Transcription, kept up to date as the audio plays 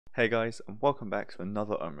Hey guys, and welcome back to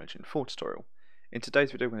another Unreal Engine 4 tutorial. In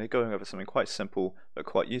today's video we're going to be going over something quite simple but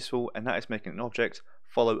quite useful, and that is making an object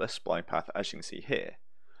follow a spline path, as you can see here.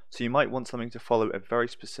 So you might want something to follow a very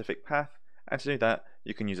specific path, and to do that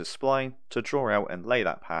you can use a spline to draw out and lay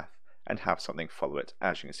that path and have something follow it,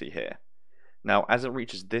 as you can see here. Now as it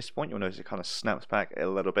reaches this point you'll notice it kind of snaps back a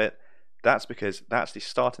little bit. That's because that's the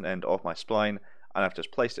start and end of my spline, and I've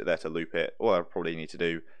just placed it there to loop it. All I probably need to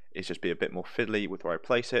do is just be a bit more fiddly with where I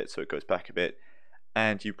place it so it goes back a bit,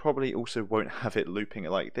 and you probably also won't have it looping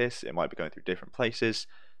it like this. It might be going through different places,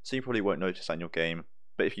 so you probably won't notice that in your game.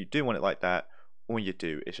 But if you do want it like that, all you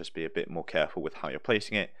do is just be a bit more careful with how you're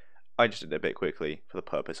placing it. I just did it a bit quickly for the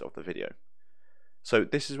purpose of the video. So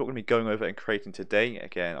this is what we're going to be going over and creating today.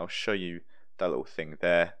 Again, I'll show you that little thing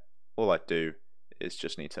there. All I do is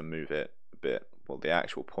just need to move it a bit, well, the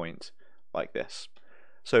actual point, like this.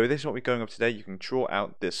 So this is what we're going over today. You can draw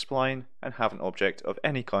out this spline and have an object of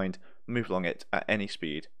any kind move along it at any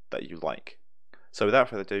speed that you like. So without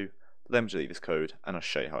further ado, let me delete this code and I'll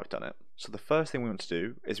show you how I've done it. So the first thing we want to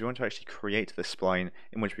do is we want to actually create this spline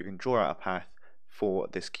in which we can draw out a path for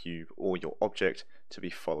this cube or your object to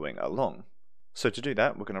be following along. So to do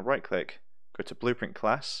that, we're going to right click, go to Blueprint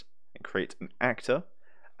class and create an actor,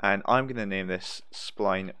 and I'm going to name this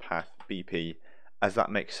Spline Path BP, as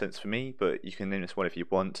that makes sense for me, but you can name this whatever you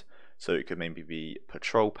want. So it could maybe be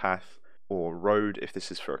patrol path or road if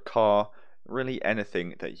this is for a car, really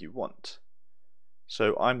anything that you want.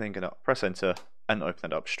 So I'm then going to press enter and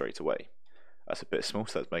open that up straight away. That's a bit small,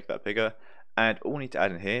 so let's make that bigger. And all we need to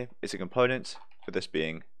add in here is a component for this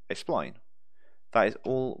being a spline. That is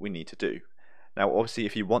all we need to do. Now obviously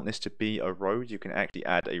if you want this to be a road, you can actually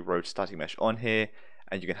add a road static mesh on here,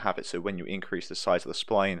 and you can have it so when you increase the size of the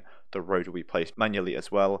spline, the road will be placed manually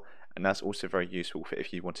as well, and that's also very useful for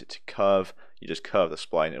if you want it to curve, you just curve the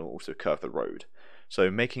spline and it will also curve the road.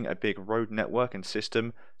 So making a big road network and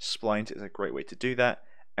system, splines is a great way to do that,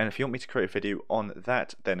 and if you want me to create a video on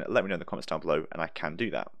that, then let me know in the comments down below and I can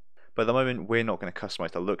do that. But at the moment we're not going to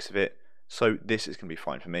customize the looks of it, so this is going to be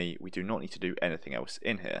fine for me. We do not need to do anything else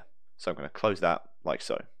in here. So I'm going to close that like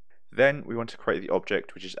so. Then we want to create the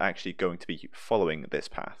object which is actually going to be following this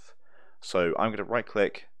path. So I'm going to right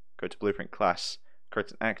click, go to Blueprint class,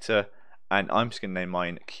 create an actor, and I'm just going to name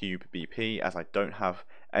mine cube BP as I don't have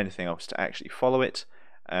anything else to actually follow it.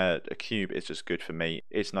 A cube is just good for me.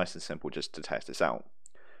 It's nice and simple just to test this out.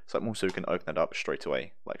 So I'm also going to open that up straight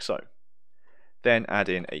away like so. Then add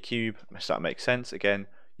in a cube, so that makes sense. Again,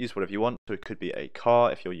 use whatever you want. So it could be a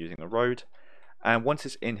car if you're using a road. And once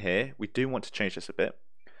it's in here, we do want to change this a bit.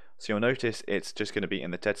 So you'll notice it's just going to be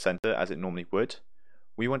in the dead center as it normally would.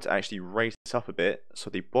 We want to actually raise this up a bit,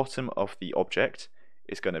 so the bottom of the object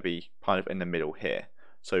is going to be kind of in the middle here.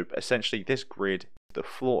 So essentially this grid is the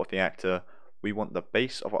floor of the actor. We want the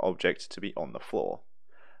base of our object to be on the floor.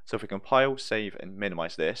 So if we compile, save and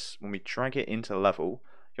minimize this, when we drag it into level,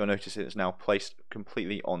 you'll notice it is now placed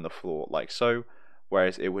completely on the floor like so,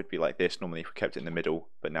 whereas it would be like this normally if we kept it in the middle,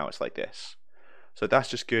 but now it's like this. So that's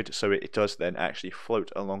just good, so it does then actually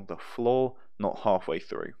float along the floor, not halfway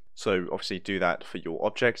through. So obviously do that for your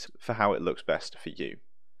object, for how it looks best for you.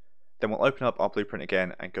 Then we'll open up our blueprint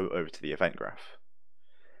again and go over to the event graph.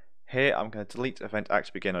 Here I'm going to delete event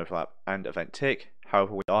actor begin overlap and event tick,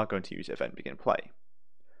 however we are going to use event begin play.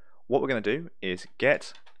 What we're going to do is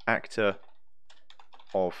get actor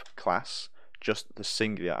of class, just the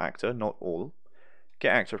singular actor, not all.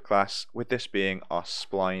 Get actor of class, with this being our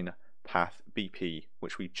spline path BP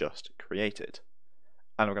which we just created,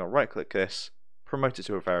 and we're going to right click this, promote it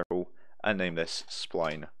to a variable and name this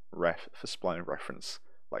spline ref for spline reference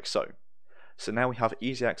like so. So now we have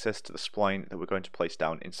easy access to the spline that we're going to place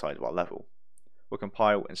down inside of our level. We'll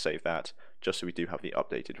compile and save that just so we do have the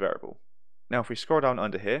updated variable. Now if we scroll down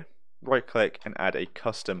under here, right click and add a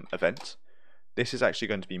custom event. This is actually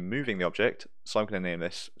going to be moving the object, so I'm going to name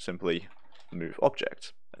this simply move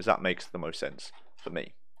object, as that makes the most sense for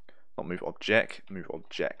me. Not move object, move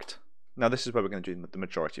object. Now this is where we're going to do the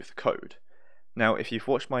majority of the code. Now if you've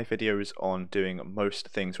watched my videos on doing most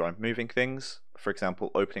things where I'm moving things, for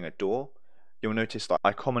example opening a door, you'll notice that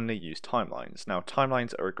I commonly use timelines. Now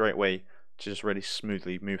timelines are a great way to just really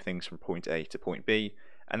smoothly move things from point A to point B,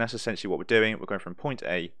 and that's essentially what we're doing. We're going from point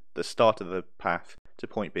A, the start of the path, to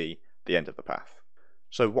point B, the end of the path.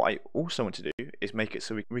 So what I also want to do is make it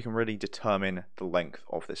so we can really determine the length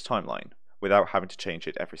of this timeline without having to change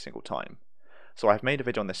it every single time. So I've made a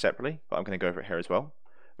video on this separately, but I'm going to go over it here as well.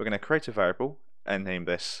 We're going to create a variable and name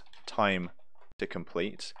this time to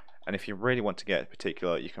complete, and if you really want to get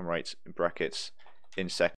particular you can write in brackets in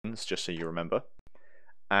seconds just so you remember.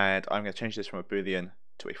 And I'm going to change this from a boolean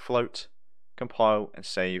to a float, compile and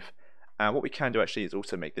save. And what we can do actually is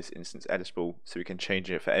also make this instance editable, so we can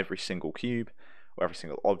change it for every single cube or every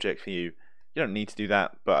single object for you. You don't need to do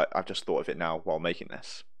that, but I've just thought of it now while making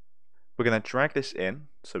this. We're going to drag this in,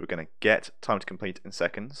 so we're going to get time to complete in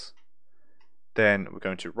seconds. Then we're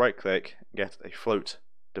going to right click, get a float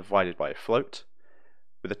divided by a float.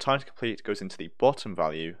 With the time to complete goes into the bottom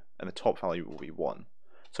value and the top value will be 1.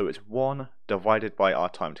 So it's 1 divided by our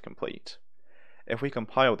time to complete. If we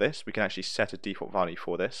compile this, we can actually set a default value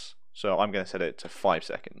for this. So I'm going to set it to 5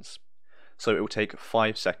 seconds. So it will take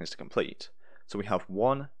 5 seconds to complete. So we have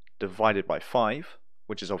 1 divided by 5,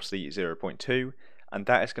 which is obviously 0.2, and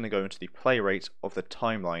that is going to go into the play rate of the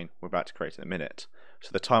timeline we're about to create in a minute.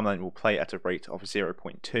 So the timeline will play at a rate of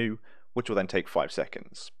 0.2, which will then take 5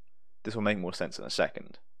 seconds. This will make more sense in a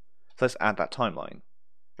second. So let's add that timeline.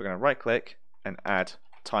 We're going to right click and add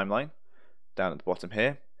timeline down at the bottom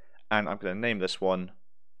here, and I'm going to name this one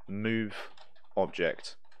move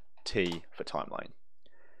object T for timeline.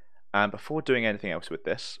 And before doing anything else with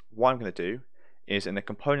this, what I'm going to do is in the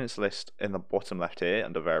components list in the bottom left here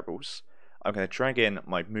under variables, I'm going to drag in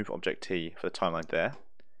my move object T for the timeline there,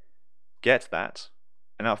 get that,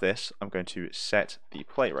 and out of this I'm going to set the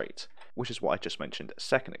play rate, which is what I just mentioned a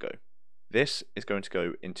second ago. This is going to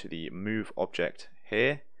go into the move object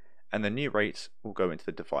here, and the new rate will go into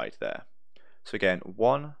the divide there. So again,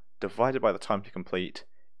 1 divided by the time to complete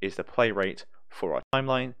is the play rate for our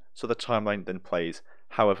timeline, so the timeline then plays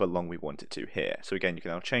however long we want it to here. So again, you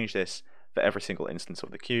can now change this for every single instance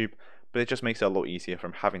of the cube, but it just makes it a lot easier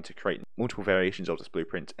from having to create multiple variations of this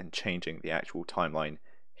blueprint and changing the actual timeline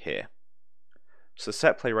here. So the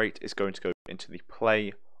set play rate is going to go into the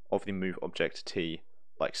play of the move object T,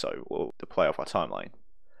 like so, or the play of our timeline.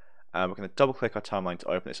 We're going to double click our timeline to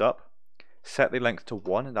open this up, set the length to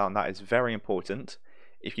 1, now that is very important.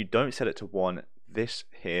 If you don't set it to 1, this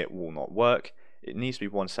here will not work. It needs to be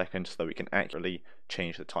 1 second so that we can accurately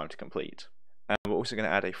change the time to complete. And we're also going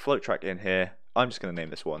to add a float track in here. I'm just going to name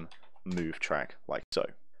this one move track, like so.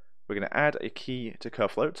 We're going to add a key to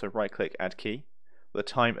curve float, so right click, add key, with a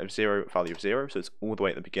time of 0, value of 0, so it's all the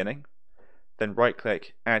way at the beginning. Then right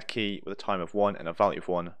click, add key with a time of 1 and a value of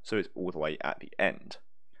 1, so it's all the way at the end.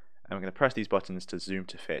 And we're going to press these buttons to zoom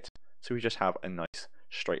to fit, so we just have a nice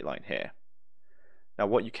straight line here. Now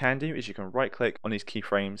what you can do is you can right click on these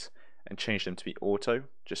keyframes and change them to be auto,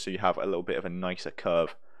 just so you have a little bit of a nicer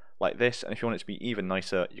curve like this, and if you want it to be even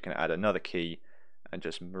nicer, you can add another key and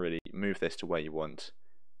just really move this to where you want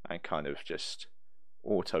and kind of just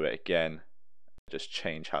auto it again, just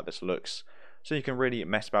change how this looks. So you can really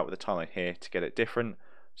mess about with the timeline here to get it different,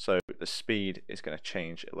 so the speed is going to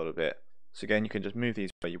change a little bit. So again, you can just move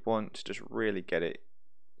these where you want to just really get it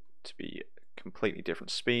to be completely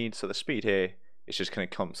different speed. So the speed here is just going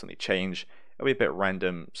to constantly change. It'll be a bit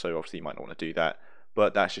random, so obviously you might not want to do that,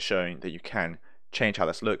 but that's just showing that you can change how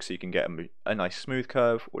this looks, so you can get a nice smooth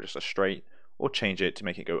curve or just a straight, or change it to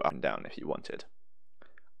make it go up and down if you wanted.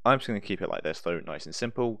 I'm just going to keep it like this though, nice and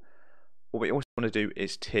simple. What we also want to do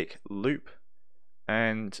is tick loop,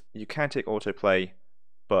 and you can tick autoplay,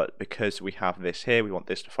 but because we have this here, we want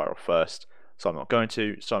this to fire off first, so I'm not going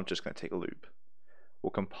to, so I'm just going to tick a loop.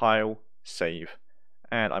 We'll compile, save,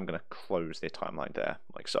 and I'm going to close the timeline there,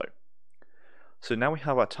 like so. So now we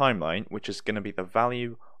have our timeline, which is going to be the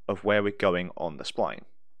value of where we're going on the spline.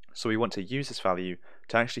 So we want to use this value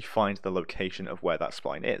to actually find the location of where that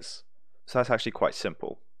spline is. So that's actually quite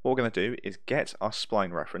simple. What we're going to do is get our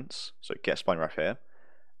spline reference, so get spline ref here.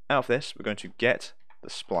 Out of this, we're going to get the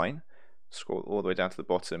spline, scroll all the way down to the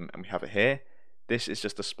bottom, and we have it here. This is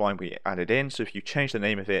just the spline we added in, so if you change the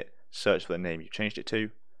name of it, search for the name you changed it to.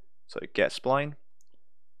 So get spline,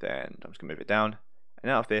 then I'm just going to move it down,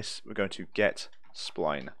 and out of this, we're going to get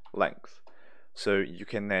spline length. So you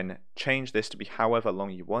can then change this to be however long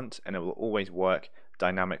you want, and it will always work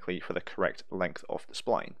dynamically for the correct length of the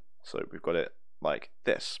spline. So we've got it like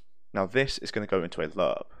this. Now this is going to go into a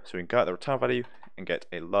lerp. So we can go at the return value and get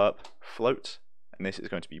a lerp float, and this is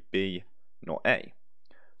going to be B, not A.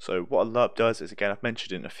 So what a lerp does is, again, I've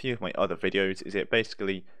mentioned in a few of my other videos, is it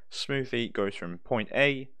basically smoothly goes from point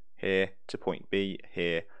A here to point B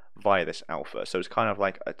here via this alpha. So it's kind of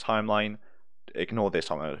like a timeline. Ignore this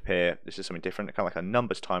timeline up here, this is something different, kind of like a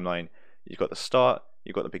numbers timeline. You've got the start,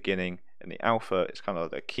 you've got the beginning, and the alpha is kind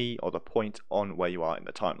of the key or the point on where you are in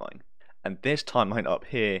the timeline. And this timeline up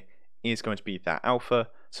here is going to be that alpha,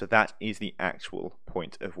 so that is the actual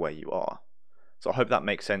point of where you are. So I hope that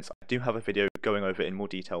makes sense. I do have a video going over in more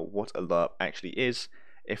detail what a lerp actually is,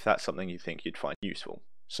 if that's something you think you'd find useful.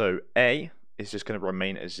 So A is just going to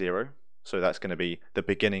remain as 0, so that's going to be the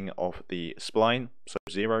beginning of the spline, so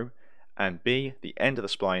 0. and B, the end of the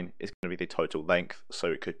spline is going to be the total length,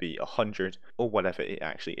 so it could be 100 or whatever it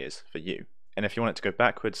actually is for you. And if you want it to go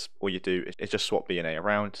backwards, all you do is just swap B and A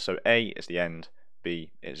around, so A is the end,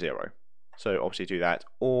 B is 0. So obviously do that,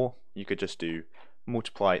 or you could just do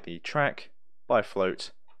multiply the track by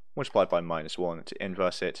float, multiply by -1 to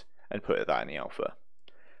inverse it, and put that in the alpha.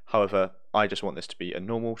 However, I just want this to be a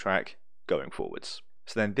normal track going forwards.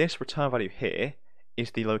 So then this return value here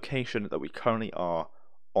is the location that we currently are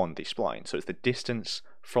on the spline. So it's the distance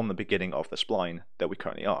from the beginning of the spline that we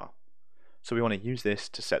currently are. So we want to use this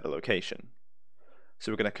to set the location.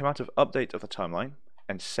 So we're going to come out of update of the timeline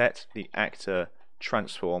and set the actor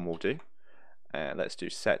transform we'll do. Let's do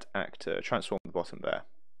set actor transform at the bottom there.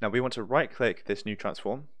 Now we want to right click this new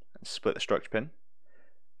transform and split the structure pin.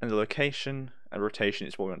 And the location and rotation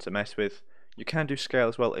is what we want to mess with. You can do scale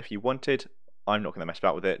as well if you wanted. I'm not going to mess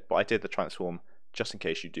about with it, but I did the transform just in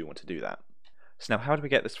case you do want to do that. So now how do we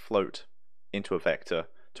get this float into a vector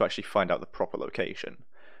to actually find out the proper location?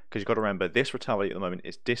 Because you've got to remember this return value at the moment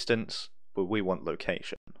is distance, but we want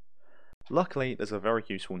location. Luckily there's a very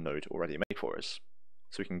useful node already made for us.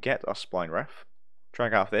 So we can get our spline ref,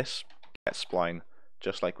 drag out this, get spline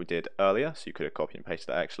just like we did earlier, so you could have copied and pasted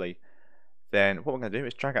that actually. Then what we're going to do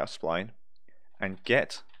is drag out spline and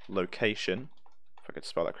get location, if I could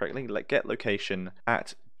spell that correctly, get location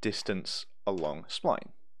at distance along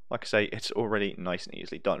spline. Like I say, it's already nice and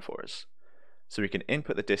easily done for us. So we can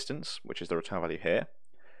input the distance, which is the return value here,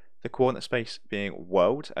 the coordinate space being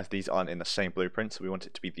world, as these aren't in the same blueprint, so we want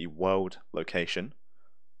it to be the world location.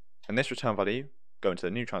 And this return value go into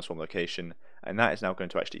the new transform location, and that is now going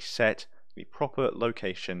to actually set the proper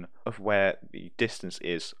location of where the distance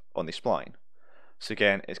is on the spline. So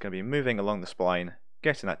again, it's going to be moving along the spline,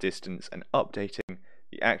 getting that distance, and updating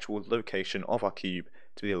the actual location of our cube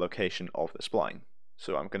to be the location of the spline.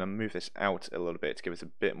 So I'm going to move this out a little bit to give us a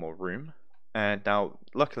bit more room. And now,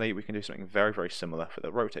 luckily, we can do something very, very similar for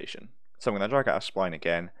the rotation. So I'm going to drag out our spline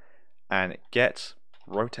again, and get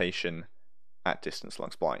rotation at distance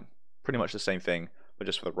along spline. Pretty much the same thing, but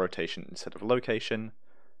just for the rotation instead of location.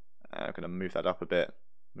 I'm going to move that up a bit,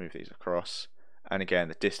 move these across, and again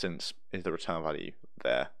the distance is the return value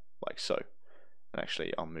there, like so. And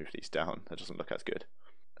actually I'll move these down, that doesn't look as good.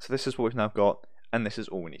 So this is what we've now got, and this is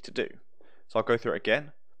all we need to do. So I'll go through it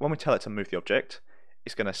again. When we tell it to move the object,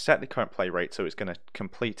 it's going to set the current play rate, so it's going to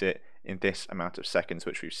complete it in this amount of seconds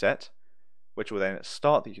which we've set, which will then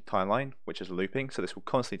start the timeline, which is looping, so this will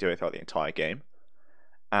constantly do it throughout the entire game.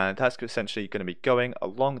 And that's essentially going to be going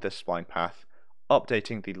along this spline path,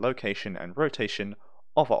 updating the location and rotation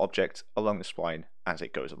of our object along the spline as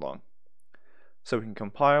it goes along. So we can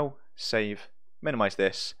compile, save, minimize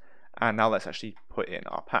this, and now let's actually put in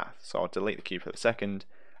our path. So I'll delete the cube for the second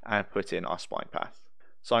and put in our spline path.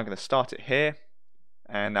 So I'm going to start it here,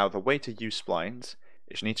 and now the way to use splines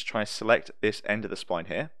is you need to try and select this end of the spline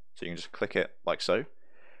here, so you can just click it like so.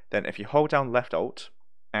 Then if you hold down left alt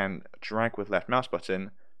and drag with left mouse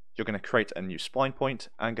button, you're going to create a new spline point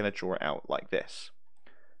and going to draw it out like this.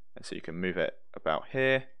 And so you can move it about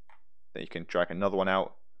here, then you can drag another one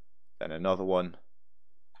out, then another one,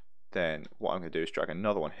 then what I'm going to do is drag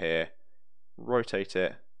another one here, rotate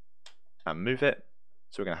it and move it.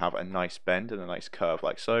 So we're going to have a nice bend and a nice curve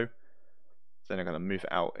like so. Then I'm going to move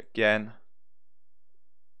it out again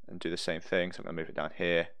and do the same thing. So I'm going to move it down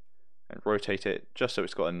here and rotate it just so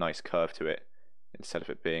it's got a nice curve to it instead of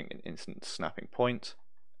it being an instant snapping point.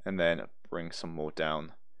 And then bring some more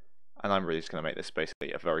down, and I'm really just going to make this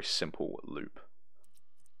basically a very simple loop.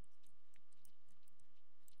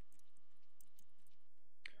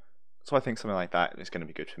 So I think something like that is going to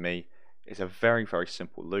be good for me. It's a very, very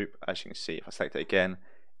simple loop. As you can see, if I select it again,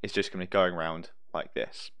 it's just going to be going around like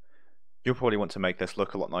this. You'll probably want to make this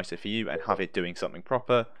look a lot nicer for you and have it doing something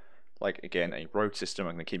proper, like again a road system.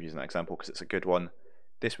 I'm going to keep using that example because it's a good one.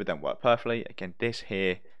 This would then work perfectly. Again, this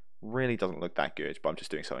here really doesn't look that good, but I'm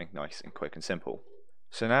just doing something nice and quick and simple.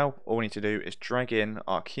 So now all we need to do is drag in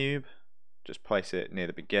our cube, just place it near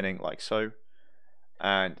the beginning like so,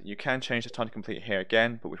 and you can change the time to complete here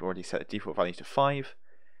again, but we've already set the default value to 5.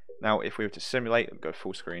 Now if we were to simulate and go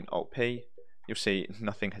full screen Alt P, you'll see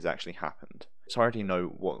nothing has actually happened. So I already know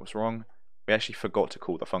what was wrong. We actually forgot to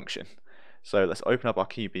call the function. So let's open up our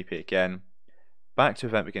cube BP again. Back to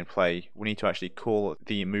event begin play, we need to actually call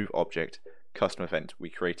the move object custom event we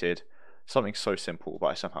created. Something so simple, but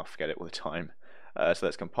I somehow forget it all the time. So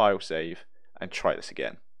let's compile, save, and try this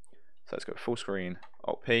again. So let's go full screen,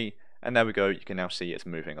 Alt P, and there we go. You can now see it's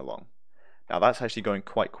moving along. Now that's actually going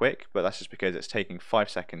quite quick, but that's just because it's taking 5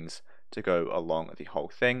 seconds to go along the whole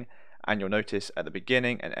thing. And you'll notice at the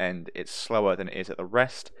beginning and end, it's slower than it is at the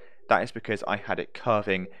rest. That is because I had it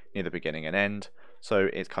curving near the beginning and end, so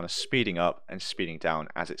it's kind of speeding up and speeding down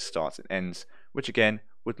as it starts and ends, which again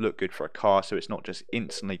would look good for a car, so it's not just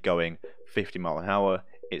instantly going 50 miles an hour,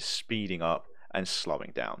 it's speeding up and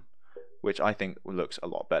slowing down, which I think looks a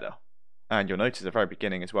lot better. And you'll notice at the very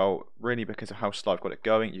beginning as well, really because of how slow I've got it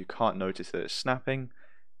going, you can't notice that it's snapping,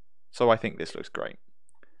 so I think this looks great.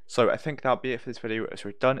 So I think that'll be it for this video. So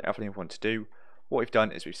we've done everything we want to do. What we've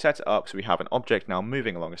done is we've set it up so we have an object now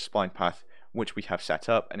moving along a spline path which we have set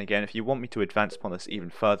up, and again if you want me to advance upon this even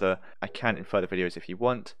further, I can in further videos if you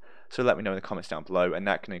want, so let me know in the comments down below, and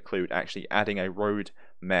that can include actually adding a road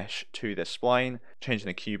mesh to the spline, changing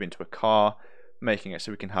the cube into a car, making it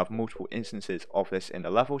so we can have multiple instances of this in the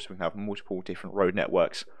level, so we can have multiple different road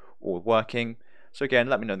networks all working. So again,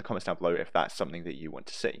 let me know in the comments down below if that's something that you want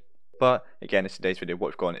to see. But again, in today's video, what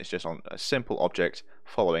we've gone is just on a simple object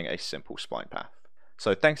following a simple spline path.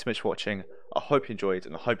 So thanks so much for watching, I hope you enjoyed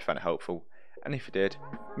and I hope you found it helpful, and if you did,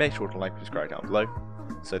 make sure to like and subscribe down below.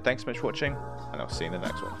 So thanks so much for watching, and I'll see you in the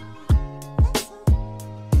next one.